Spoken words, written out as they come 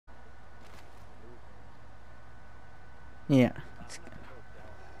Yeah.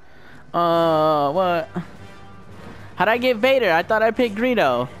 What? How'd I get Vader? I thought I picked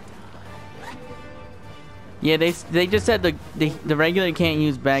Greedo. Yeah, they just said the regular can't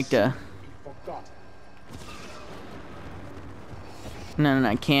use Bacta. No,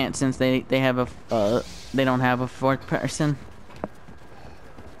 I can't since they have a they don't have a fourth person.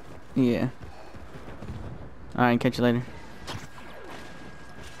 Yeah. All right, catch you later.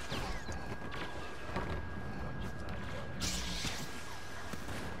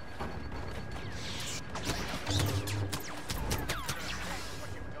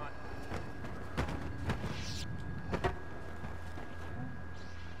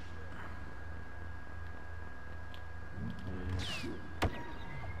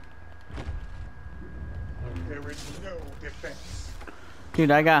 There is no defense.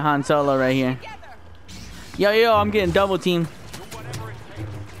 Dude, I got Han Solo right here. Yo, I'm getting double teamed.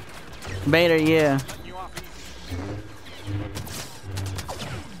 Vader, yeah.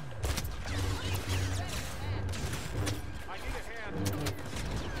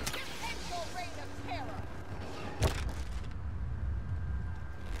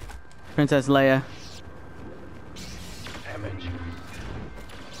 Princess Leia.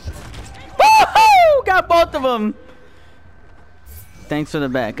 Woohoo! Got both of them. Thanks for the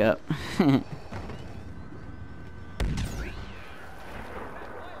backup.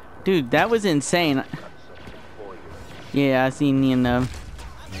 Dude, that was insane. Yeah, I seen you in them.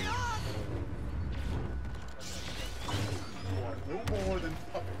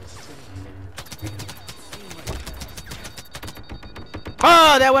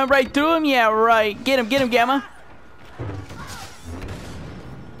 Oh, that went right through him. Yeah, right. Get him, Gamma.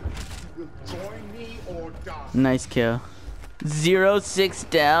 Nice kill. 0-6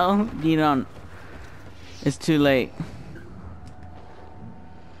 down. You don't. It's too late.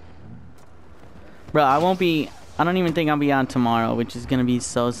 Bro, I won't be. I don't even think I'll be on tomorrow, which is gonna be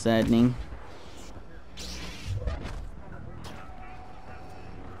so saddening.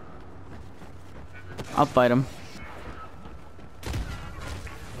 I'll fight him.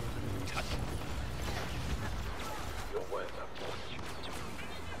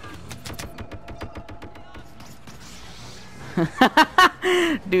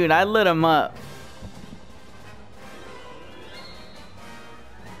 Dude, I lit him up.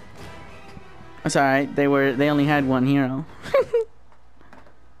 That's alright. They only had one hero.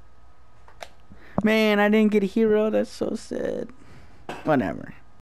 Man, I didn't get a hero. That's so sad. Whatever.